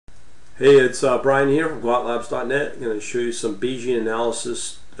Hey, it's Brian here from Matlab.net. I'm going to show you some Bayesian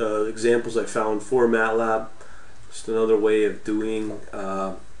analysis examples I found for Matlab. Just another way of doing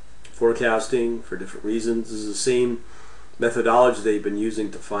forecasting for different reasons. This is the same methodology they've been using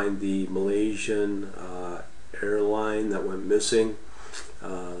to find the Malaysian airline that went missing.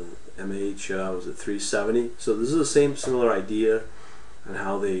 MH was it 370? So this is the same similar idea on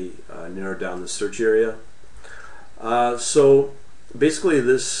how they narrowed down the search area. So basically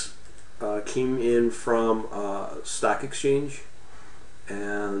this came in from Stack Exchange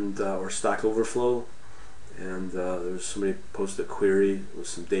and or Stack Overflow, and there was somebody posted a query with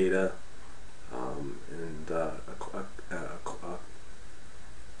some data and a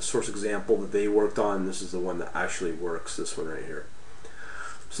source example that they worked on. This is the one that actually works, this one right here.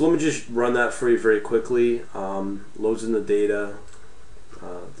 So let me just run that for you very quickly. Loads in the data.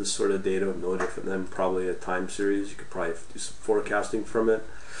 This sort of data, no different than probably a time series. You could probably do some forecasting from it.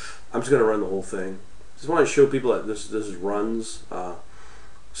 I'm just going to run the whole thing. Just want to show people that this runs.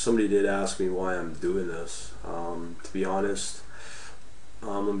 Somebody did ask me why I'm doing this. To be honest,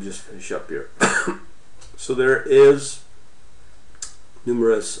 let me just finish up here. So there is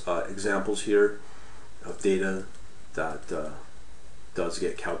numerous examples here of data that does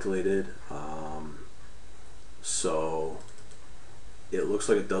get calculated. So it looks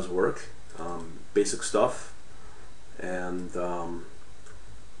like it does work. Basic stuff, and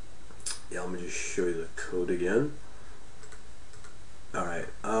yeah, let me just show you the code again. Alright,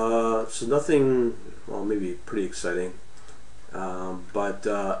 so nothing, well, maybe pretty exciting, but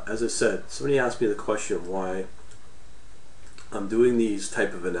as I said, somebody asked me the question why I'm doing these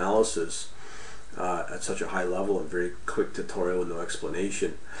type of analysis at such a high level and very quick tutorial with no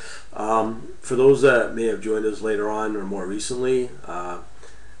explanation. For those that may have joined us later on or more recently,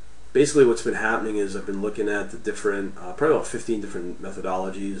 basically what's been happening is I've been looking at the different, probably about 15 different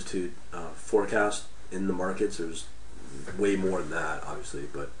methodologies to forecast in the markets. There's way more than that, obviously,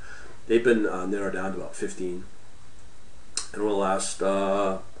 but they've been narrowed down to about 15. And over the last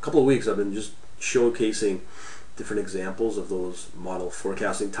couple of weeks, I've been just showcasing different examples of those model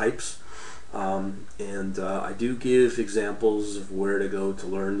forecasting types. And I do give examples of where to go to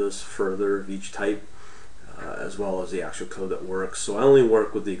learn this further of each type, as well as the actual code that works. So I only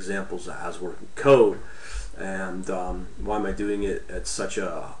work with the examples that has working code. And why am I doing it at such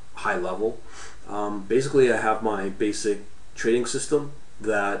a high level? Basically, I have my basic trading system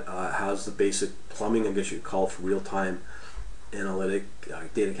that has the basic plumbing, I guess you could call it, for real-time analytic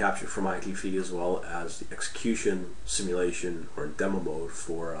data capture from ITF, as well as the execution simulation or demo mode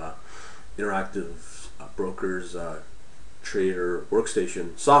for interactive brokers trader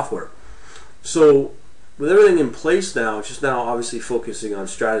workstation software. So with everything in place now, it's just now obviously focusing on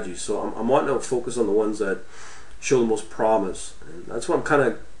strategy. So I'm wanting to focus on the ones that show the most promise, and that's what I'm kind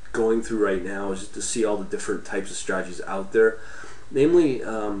of going through right now, is just to see all the different types of strategies out there, namely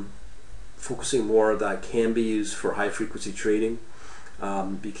focusing more that can be used for high frequency trading,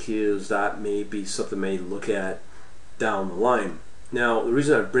 because that may be something I may look at down the line. Now, the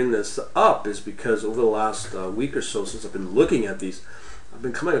reason I bring this up is because over the last week or so, since I've been looking at these, I've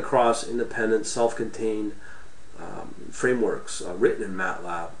been coming across independent, self-contained frameworks written in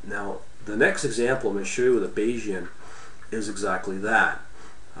Matlab. Now, the next example I'm going to show you with a Bayesian is exactly that.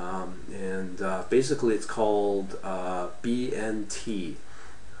 Basically it's called BNT.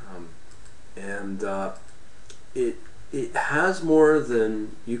 It has more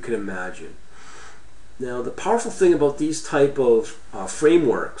than you can imagine. Now, the powerful thing about these type of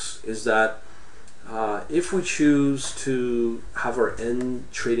frameworks is that if we choose to have our end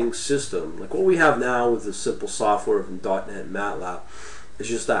trading system, like what we have now with the simple software of .NET and Matlab, it's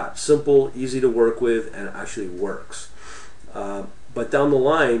just that simple, easy to work with, and it actually works. But down the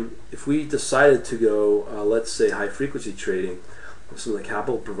line, if we decided to go, let's say, high frequency trading, with some of the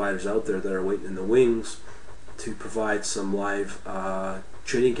capital providers out there that are waiting in the wings to provide some live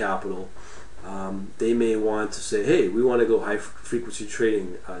trading capital, they may want to say, hey, we want to go high frequency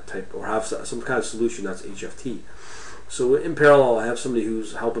trading type, or have some kind of solution that's HFT. So in parallel, I have somebody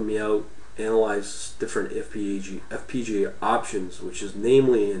who's helping me out analyze different FPGA options, which is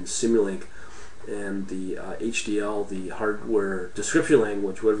namely in Simulink and the HDL, the hardware description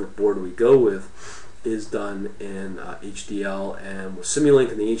language, whatever board we go with, is done in HDL. And with Simulink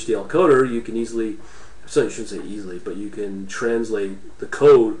and the HDL coder, you can easily, so you shouldn't say easily, but you can translate the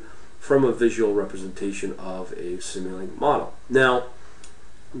code from a visual representation of a Simulink model. Now,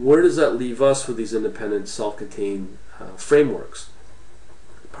 where does that leave us with these independent, self-contained frameworks?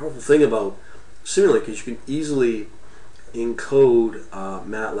 The powerful thing about Simulink is you can easily encode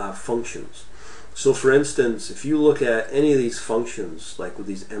MATLAB functions. So for instance, if you look at any of these functions, like with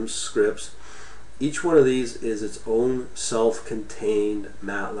these M scripts, each one of these is its own self-contained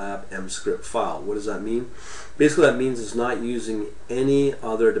MATLAB M script file. What does that mean? Basically that means it's not using any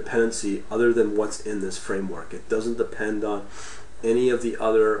other dependency other than what's in this framework. It doesn't depend on any of the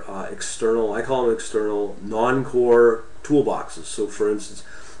other external, I call them external, non-core toolboxes. So for instance,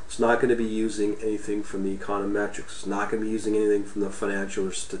 it's not going to be using anything from the econometrics. It's not going to be using anything from the financial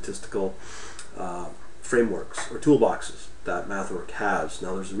or statistical frameworks or toolboxes that MathWork has.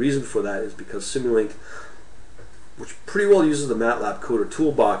 Now there's a reason for that, is because Simulink, which pretty well uses the MATLAB code or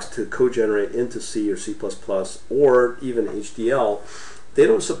toolbox to co-generate into C or C++ or even HDL, they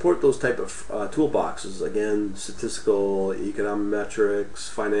don't support those type of toolboxes. Again, statistical, econometrics,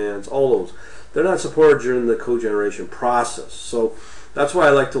 finance, all those. They're not supported during the co-generation process. So that's why I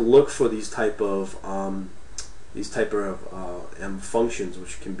like to look for these type of M functions,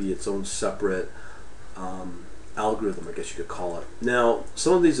 which can be its own separate algorithm, I guess you could call it. Now,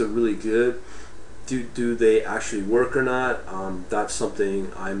 some of these are really good. Do they actually work or not? That's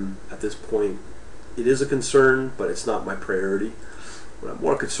something I'm, at this point, it is a concern, but it's not my priority. What I'm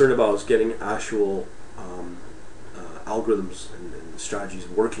more concerned about is getting actual algorithms and strategies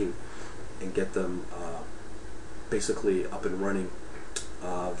working and get them basically up and running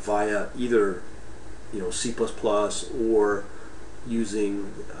via either C++ or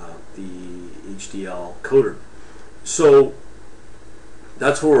using the HDL coder. So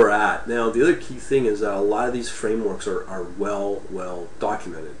that's where we're at. Now the other key thing is that a lot of these frameworks are well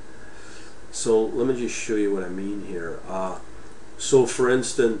documented. So let me just show you what I mean here. So for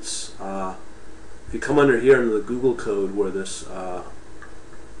instance, if you come under here into the Google code where this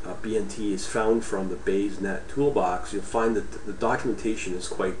BNT is found from, the Bayes.net toolbox, you'll find that the documentation is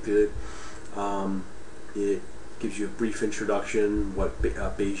quite good. It gives you a brief introduction, what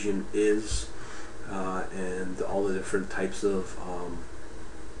Bayesian is, and all the different types of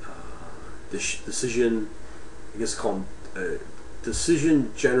decision, I guess call them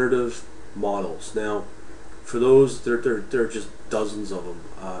decision generative models. Now, for those, there are just dozens of them.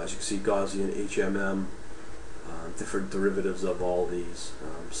 As you can see, Gaussian, HMM, different derivatives of all these.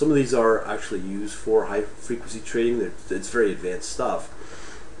 Some of these are actually used for high frequency trading. It's very advanced stuff,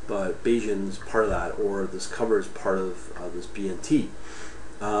 but Bayesian's part of that, or this covers part of this BNT.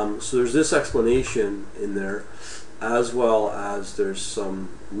 So there's this explanation in there, as well as there's some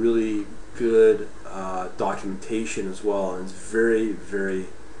really good documentation as well, and it's very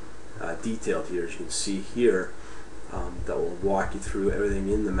detailed here, as you can see here, that will walk you through everything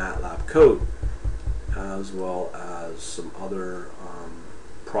in the MATLAB code, as well as some other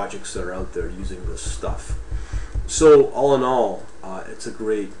projects that are out there using this stuff. So all in all, it's a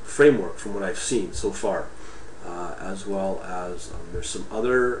great framework from what I've seen so far, as well as there's some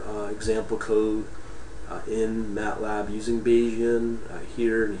other example code in MATLAB using Bayesian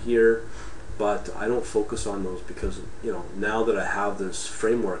here and here, but I don't focus on those because now that I have this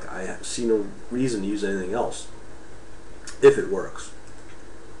framework, I see no reason to use anything else if it works.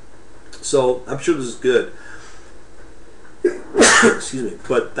 So I'm sure this is good. Excuse me,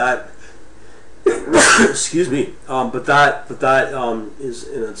 but that excuse me, but that is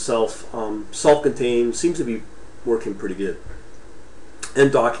in itself self-contained, seems to be working pretty good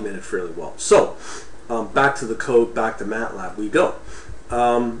and documented fairly well. So back to the code, back to MATLAB we go.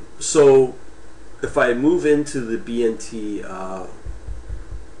 So if I move into the BNT,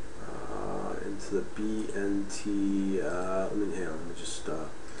 let me just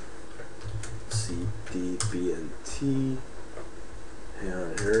CD BNT. Hang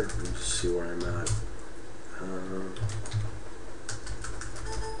on here. Let me just see where I'm at.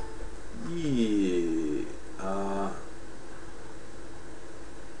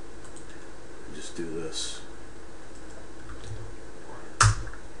 Just do this.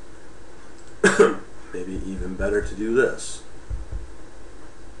 Maybe even better to do this.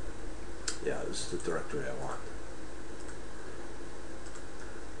 Yeah, this is the directory I want.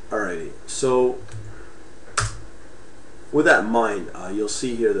 Alrighty, so with that in mind, you'll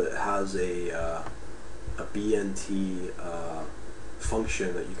see here that it has a BNT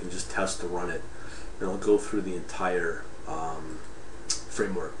function that you can just test to run it, and it'll go through the entire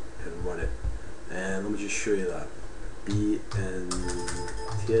framework and run it. And let me just show you that.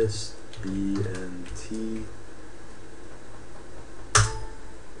 BNT, BNT,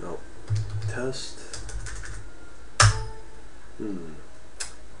 no, test.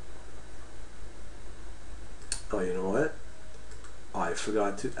 Oh, you know what? I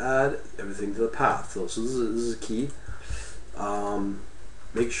forgot to add everything to the path. So this is a key.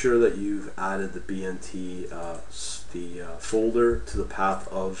 Make sure that you've added the BNT, the folder to the path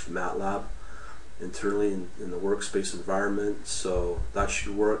of MATLAB. internally in the workspace environment, so that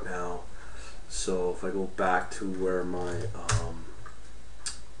should work now. So if I go back to where my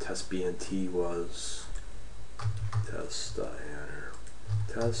test BNT was, test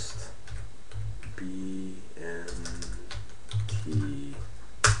BNT.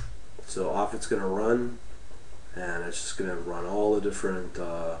 So off it's going to run, and it's just going to run all the different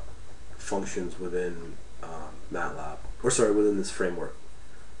functions within Matlab, or sorry, within this framework.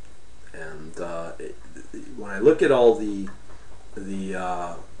 And when I look at all the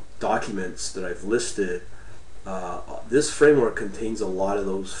documents that I've listed, this framework contains a lot of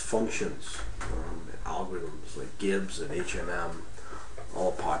those functions, algorithms like Gibbs and HMM,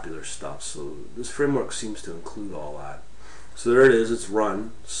 all popular stuff. So this framework seems to include all that. So there it is, it's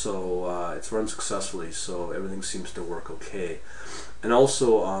run. So it's run successfully, so everything seems to work okay. And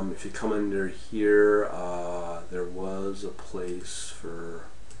also, if you come under here, there was a place for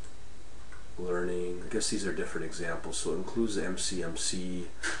learning. I guess these are different examples. So it includes the MCMC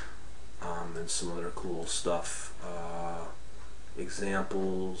and some other cool stuff.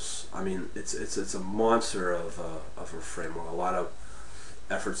 Examples. I mean, it's a monster of a framework. A lot of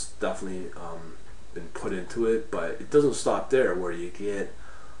efforts definitely been put into it, but it doesn't stop there. Where you get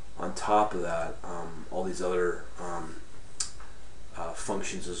on top of that all these other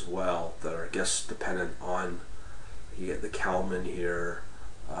functions as well that are, I guess, dependent on. You get the Kalman here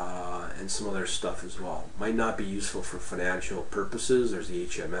and some other stuff as well. Might not be useful for financial purposes. There's the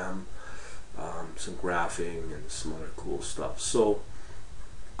HMM, some graphing, and some other cool stuff. So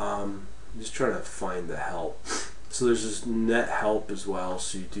I'm just trying to find the help. So there's this net help as well.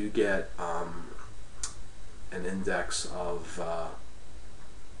 So you do get an index of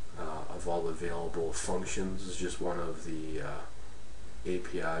all the available functions. It's just one of the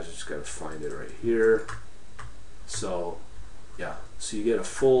APIs. Just got to find it right here. So yeah, so you get a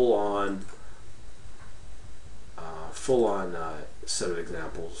full-on set of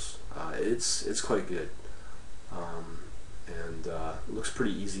examples. It's quite good, and it looks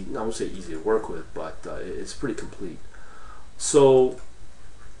pretty easy. I won't say easy to work with, but it's pretty complete. So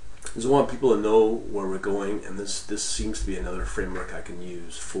I just want people to know where we're going, and this seems to be another framework I can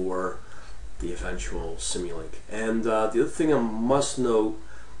use for the eventual Simulink. And the other thing I must note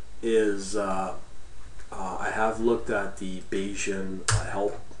is I have looked at the Bayesian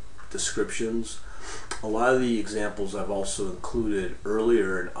help descriptions. A lot of the examples I've also included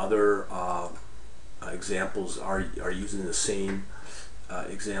earlier, and other examples are using the same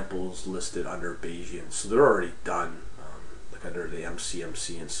examples listed under Bayesian. So they're already done, like under the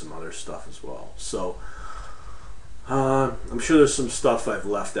MCMC and some other stuff as well. So I'm sure there's some stuff I've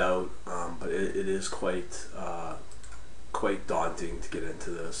left out, but it is quite daunting to get into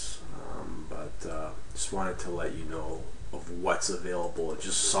this. But just wanted to let you know of what's available,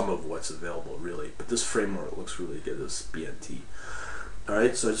 just some of what's available really. But this framework looks really good, this BNT.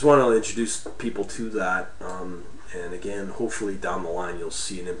 Alright, so I just want to introduce people to that, and again, hopefully down the line you'll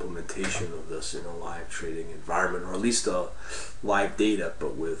see an implementation of this in a live trading environment, or at least a live data,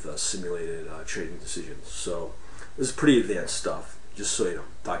 but with simulated trading decisions. So this is pretty advanced stuff, just so you know.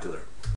 Talk to you later.